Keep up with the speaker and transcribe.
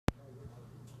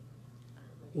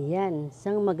Ayan,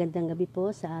 isang magandang gabi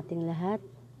po sa ating lahat.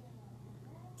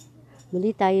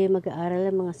 Muli tayo mag-aaral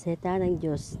ng mga salita ng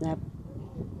Diyos.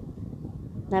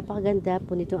 Napakaganda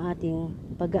po nitong ating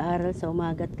pag-aaral sa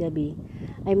umaga at gabi.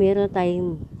 Ay meron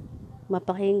tayong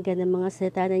mapakinggan ng mga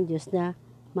salita ng Diyos na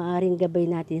maaring gabay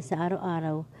natin sa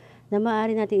araw-araw, na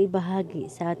maaari nating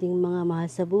ibahagi sa ating mga mahal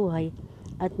sa buhay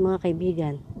at mga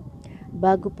kaibigan.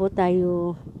 Bago po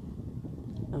tayo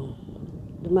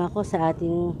dumako sa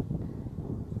ating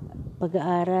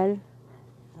pag-aaral,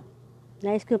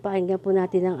 nais ko pakinggan po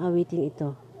natin ang awiting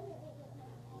ito.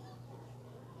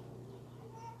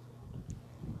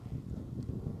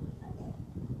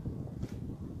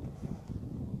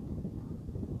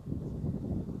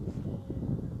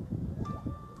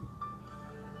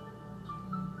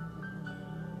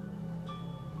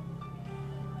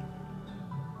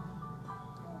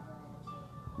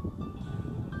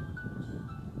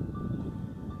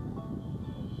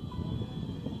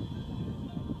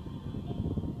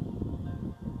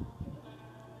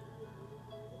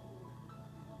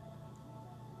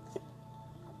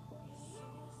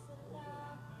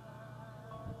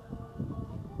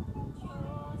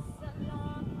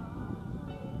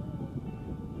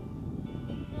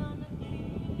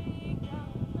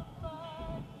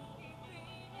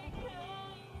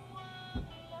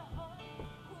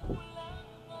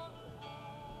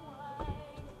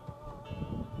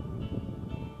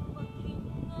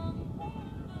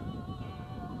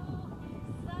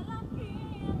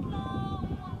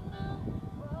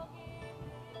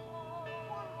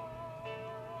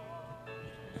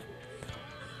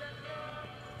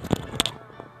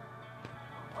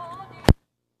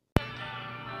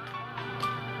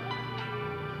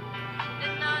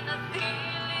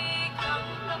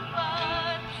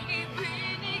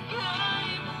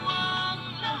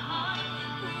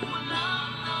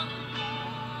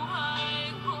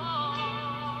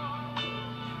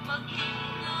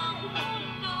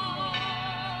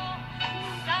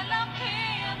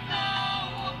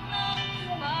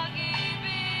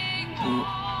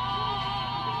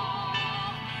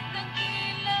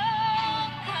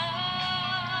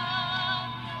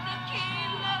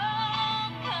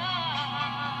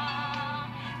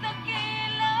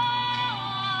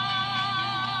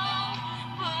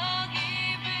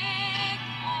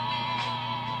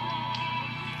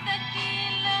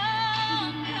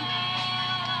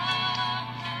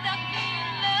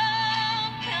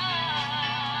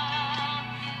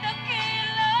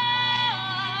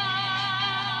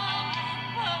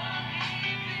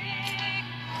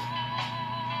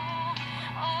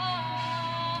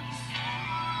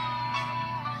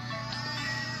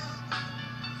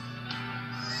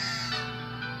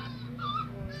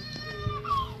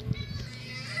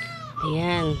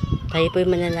 Ayan, tayo po'y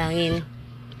manalangin.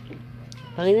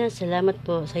 Panginoon, salamat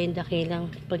po sa iyong dakilang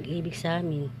pag-ibig sa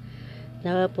amin.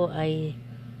 Nawa po ay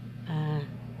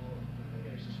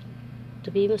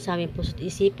tupi mo sa aming puso't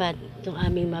isipan itong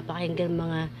aming mapakinggan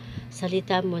mga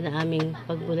salita mo na aming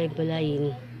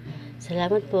pagbulay-bulayin.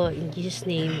 Salamat po, in Jesus'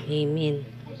 name, Amen.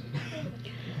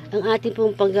 Ang ating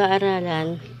pong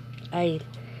pag-aaralan ay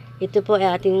ito po ay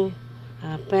ating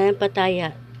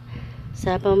pananampalataya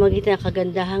sa pamamagitan ng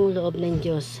kagandahang loob ng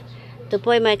Diyos. Ito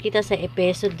po ay makikita sa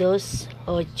Efeso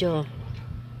 2:8.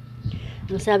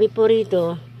 Ang sabi po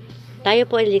rito, tayo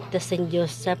po ay ligtas ng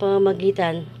Diyos sa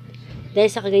pamamagitan dahil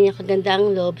sa kanyang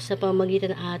kagandahang loob sa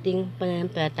pamamagitan ng ating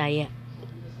pananampalataya.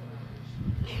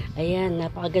 Ayan,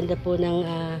 napakaganda po ng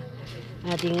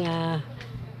ating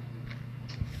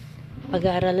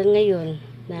pag-aaralan ngayon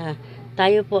na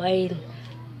tayo po ay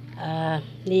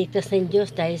niligtas ng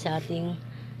Diyos dahil sa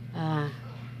ating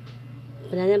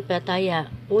pananampalataya,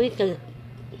 ngunit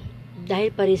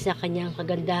dahil pa rin sa kanyang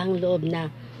kagandahang loob na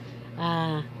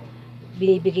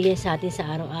binibigay niya sa atin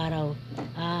sa araw-araw.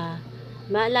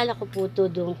 Maalala ko po ito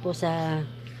doon po sa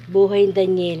buhay ni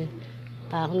Daniel.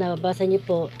 Kung nababasa niyo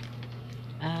po,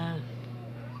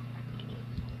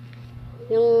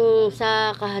 yung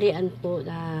sa kaharian po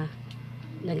na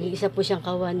nag-iisa po siyang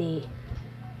kawani,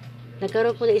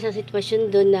 nagkaroon po ng isang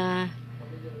sitwasyon doon na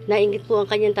nainggit po ang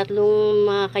kanyang tatlong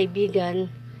mga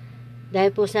kaibigan dahil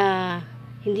po sa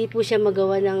hindi po siya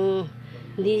magawa ng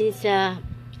hindi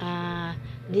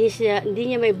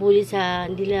niya may bully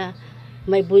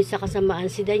sa kasamaan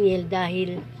si Daniel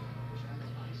dahil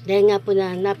nga po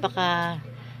na napaka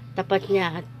tapat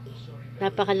niya at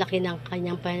napakalaki ng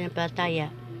kanyang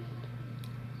pananampalataya.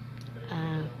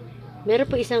 Meron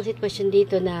po isang sitwasyon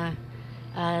dito na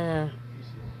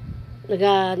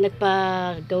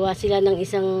nagpagawa sila ng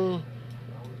isang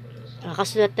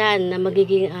kasulatan na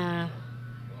magiging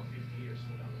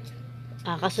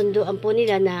kasunduan po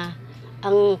nila na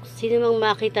ang sino mang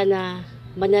makita na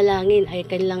manalangin ay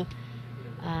kanilang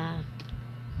ah,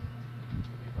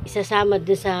 isasama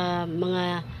dun sa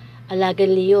mga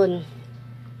alagang leon.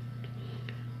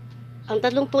 Ang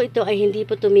tatlong po ito ay hindi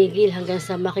po tumigil hanggang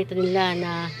sa makita nila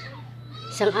na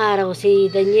isang araw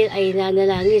si Daniel ay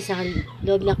nanalangin sa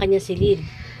loob ng kanyang silid.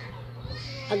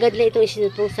 Agad na itong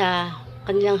isinutong sa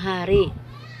kanilang hari.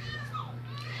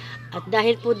 At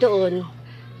dahil po doon,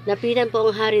 napitan po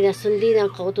ang hari na sundin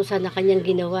ang kautusan na kanyang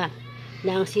ginawa,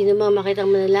 na ang sino mang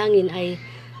makitang manalangin ay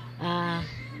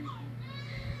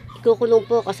ikukulong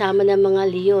po kasama ng mga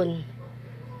leon.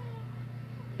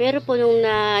 Pero po nung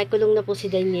naikulong na po si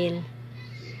Daniel,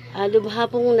 lubha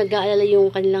pong nag-aalala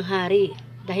yung kanilang hari,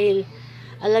 dahil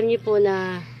alam niyo po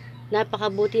na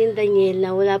napakabuti ni Daniel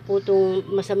na wala po itong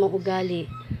masamang ugali.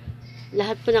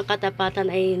 Lahat po ng katapatan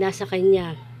ay nasa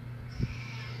kanya.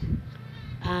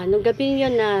 Nung gabi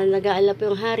yun na nag-aalala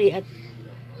po yung hari at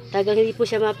tagang hindi po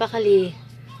siya mapakali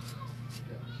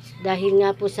dahil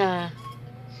nga po sa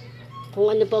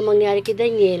kung ano po ang mangyari kay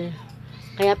Daniel,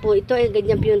 kaya po ito ay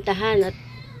ganyan pinuntahan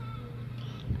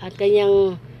at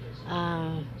kanyang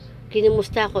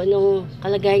kinumusta ko anong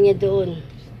kalagayan niya doon.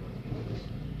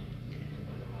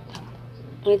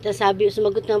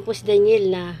 Sumagot naman po si Daniel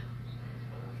na,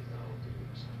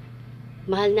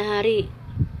 mahal na hari,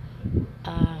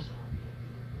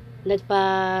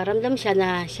 nagparamdam siya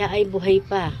na siya ay buhay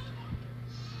pa.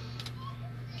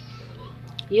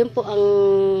 Yun po ang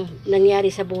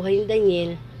nangyari sa buhay ni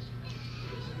Daniel.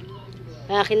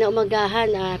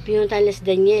 Kinaumagahan, pinuntahan nila si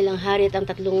Daniel, ang hari at ang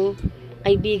tatlong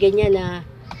kaibigan niya na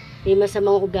may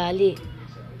masamang ugali.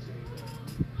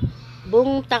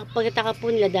 Buong pagkataka po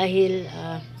nila dahil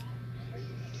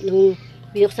nung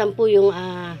binuksan po yung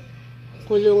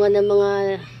kulungan ng mga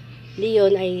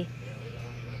leon ay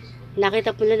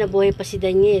nakita po nila na buhay pa si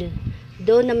Daniel.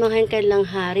 Doon namang kanilang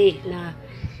hari na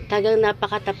tagang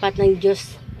napakatapat ng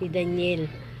Diyos ni Daniel,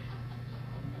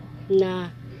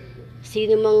 na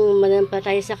sino mang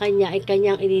manampalataya sa kanya ay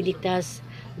kanyang ililigtas,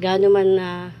 gaano man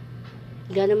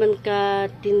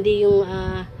katindi yung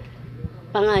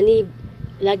panganib,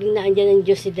 laging naandyan ang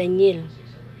Diyos si Daniel.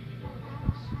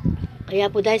 Kaya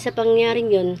po dahil sa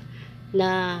pangyaring yun,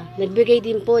 na nagbigay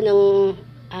din po ng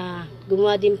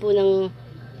gumawa din po ng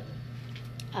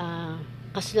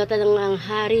kasulatan ng ang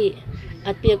hari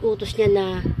at pinag-utos niya na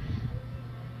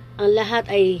ang lahat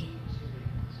ay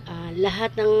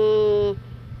lahat ng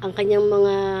ang kanyang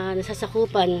mga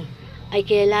nasasakupan ay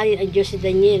kilalanin ang Diyos si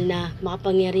Daniel na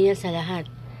makapangyarihan sa lahat.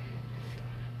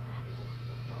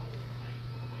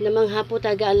 Namangha po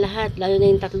taga ang lahat, lalo na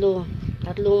yung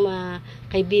tatlong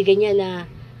kaibigan niya na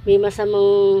may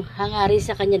masamang hangarin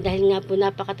sa kanya dahil nga po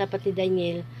napakatapat ni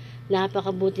Daniel,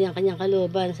 napakabuti ng kanyang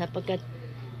kalooban, sapagkat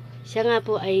siya nga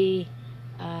po ay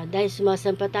dahil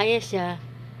sumasampataya siya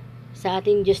sa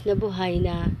ating Diyos na buhay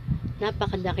na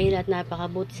napakadakila at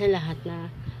napakabuti sa lahat, na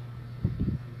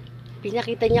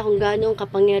pinakita niya kung gaano ang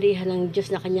kapangyarihan ng Diyos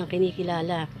na kanyang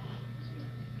kinikilala.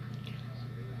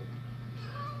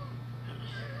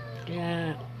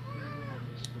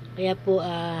 Kaya po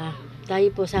tayo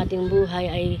po sa ating buhay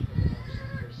ay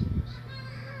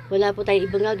wala po tayong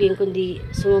ibang gagawin kundi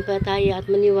sumampalataya at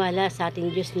maniwala sa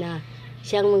ating Diyos na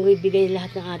siyang magbibigay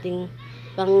lahat ng ating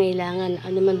pangangailangan,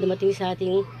 anuman dumating sa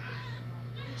ating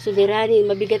suliranin,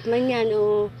 mabigat man yan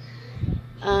o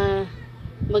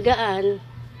magaan.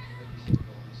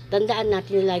 Tandaan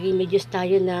natin na lagi may Diyos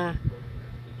tayo na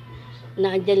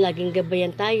andyan, laging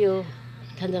gabayan tayo,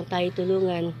 handang tayo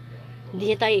tulungan. Hindi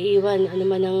niya tayo iiwan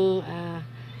anuman ang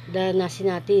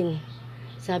daranasin natin.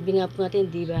 Sabi nga po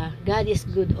natin, di ba, God is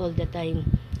good all the time.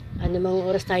 Anumang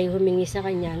oras tayo humingi sa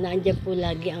Kanya, naandyan po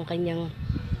lagi ang Kanyang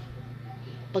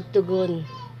pagtugon.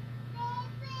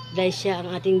 Dahil siya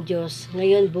ang ating Diyos,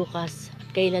 ngayon, bukas,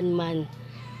 at kailanman.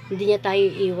 Hindi niya tayo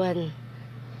iiwan.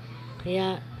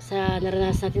 Kaya sa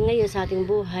naranasan natin ngayon sa ating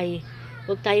buhay,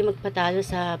 huwag tayo magpatalo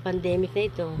sa pandemic na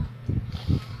ito.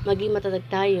 Maging matatag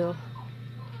tayo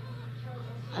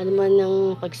anuman ng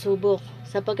pagsubok,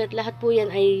 sapagkat lahat po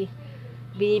yan ay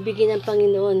binibigyan ng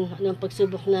Panginoon. Anong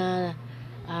pagsubok na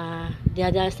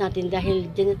dinadanas natin,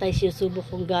 dahil dyan na tayo sinusubok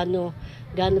kung gaano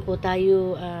po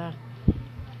tayo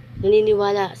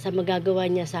naniniwala sa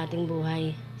magagawa niya sa ating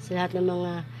buhay, sa lahat ng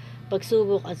mga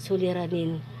pagsubok at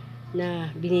suliranin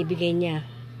na binibigay niya.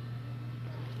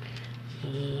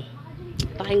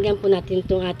 Pakinggan po natin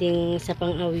itong ating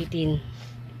sapang awitin.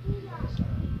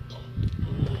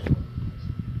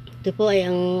 Ito po ay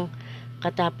ang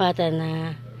katapatan na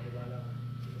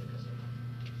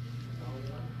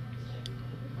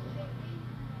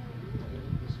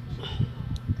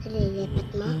Lilipat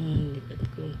mo? Lipat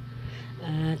ko.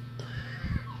 At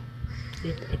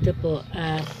Ito po,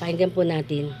 pakinggan po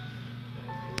natin.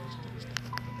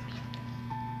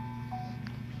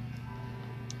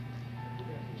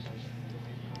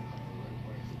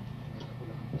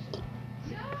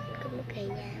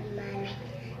 Kumakayaman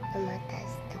na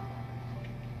mataas to.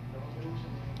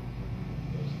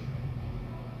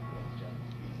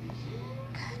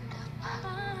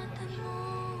 Katapatan mo,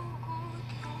 O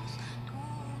Diyos,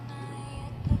 tunay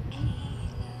at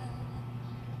dakila.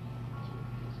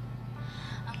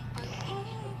 Ang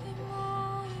pag-ibig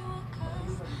mo'y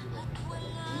wakas at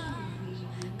walang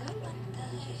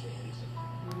kapantay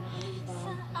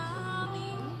sa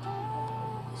aming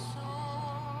puso,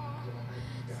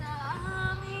 sa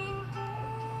aming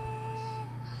buhay.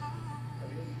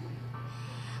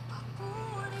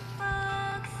 Papuri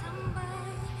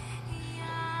pagsambay,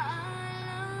 iaalay.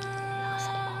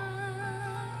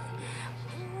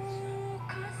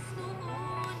 Bukas,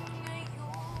 noon,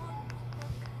 ngayon,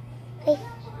 ay.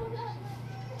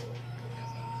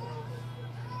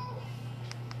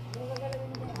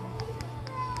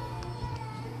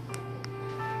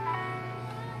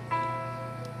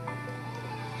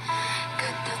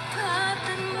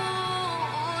 Katapatan mo,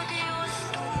 O Diyos,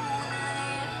 tunay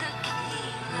at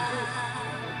dakila.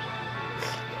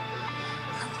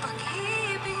 Ang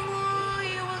pag-ibig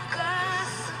mo'y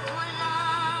wagas at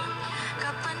walang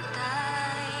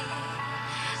kapantay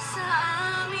sa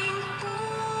aming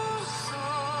puso,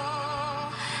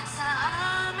 sa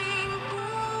aming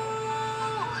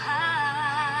buhay.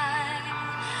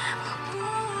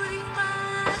 Papuri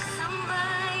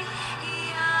pagsambay,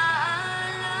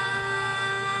 iaalay.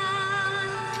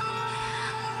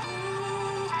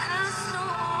 Bukas,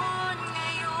 noon,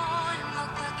 ngayon,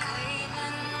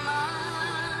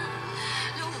 magpakailanman,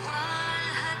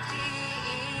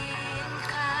 luwalhatiin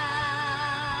ka.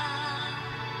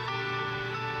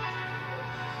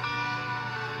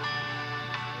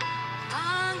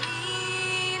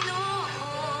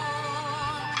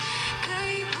 Panginoon,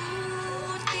 kay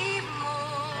buti mo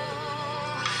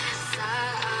sa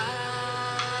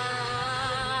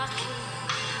akin.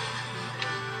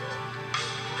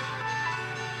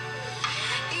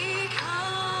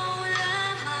 Ikaw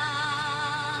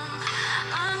lamang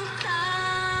ang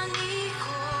tangi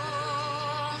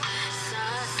kong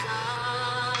sasambahin.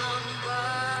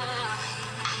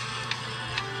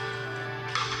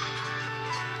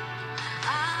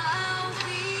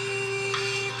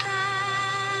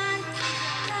 Aawitan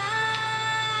kita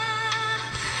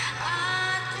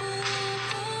at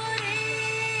pupurihin,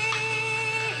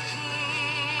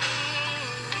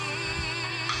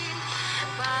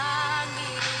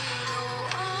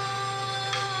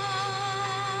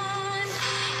 Panginoon,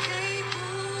 kay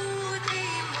buti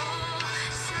mo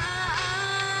sa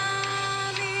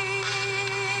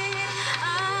amin.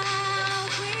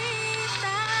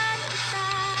 Aawitan kita,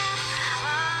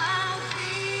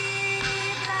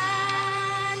 aawitan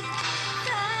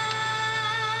kita,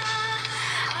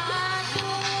 at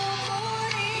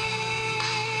pupurihin,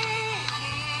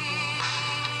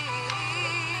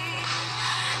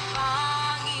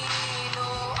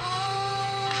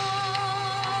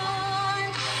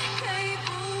 Panginoon, kay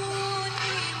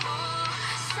buti mo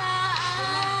sa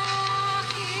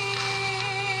akin.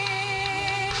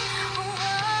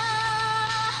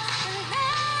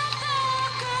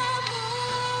 Napakabuti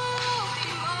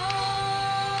mo,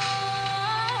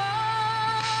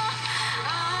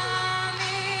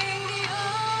 aming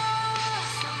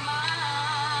Diyos Ama.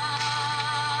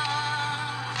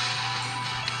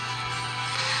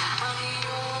 Ang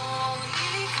iyong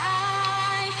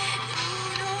nilikha'y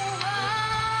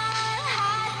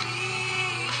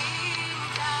luluwalhatiin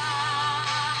ka.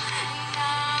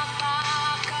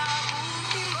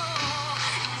 Napakabuti mo,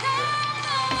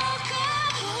 napakabuti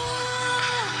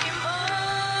mo.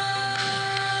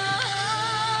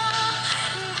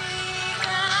 Di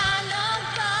ka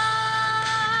nagbabago,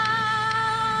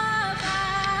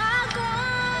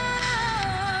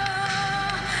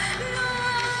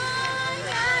 noon,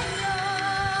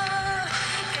 ngayon,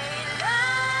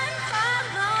 kailan pa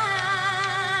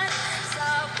man, sa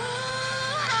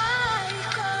buhay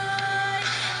ko'y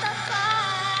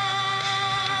tapat.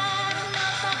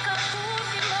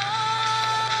 Napakabuti mo,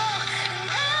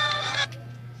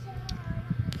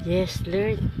 Yes,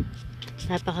 Lord.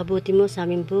 Napakabuti mo sa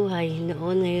aming buhay,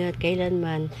 noon, ngayon, at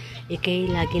kailanman,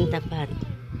 ikay laging tapat.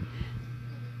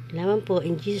 Salamat po,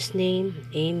 in Jesus' name,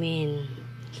 Amen.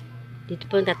 Dito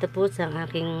po tatapos ang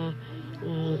aking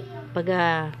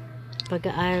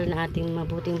pag-aaral na ating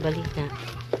mabuting balita.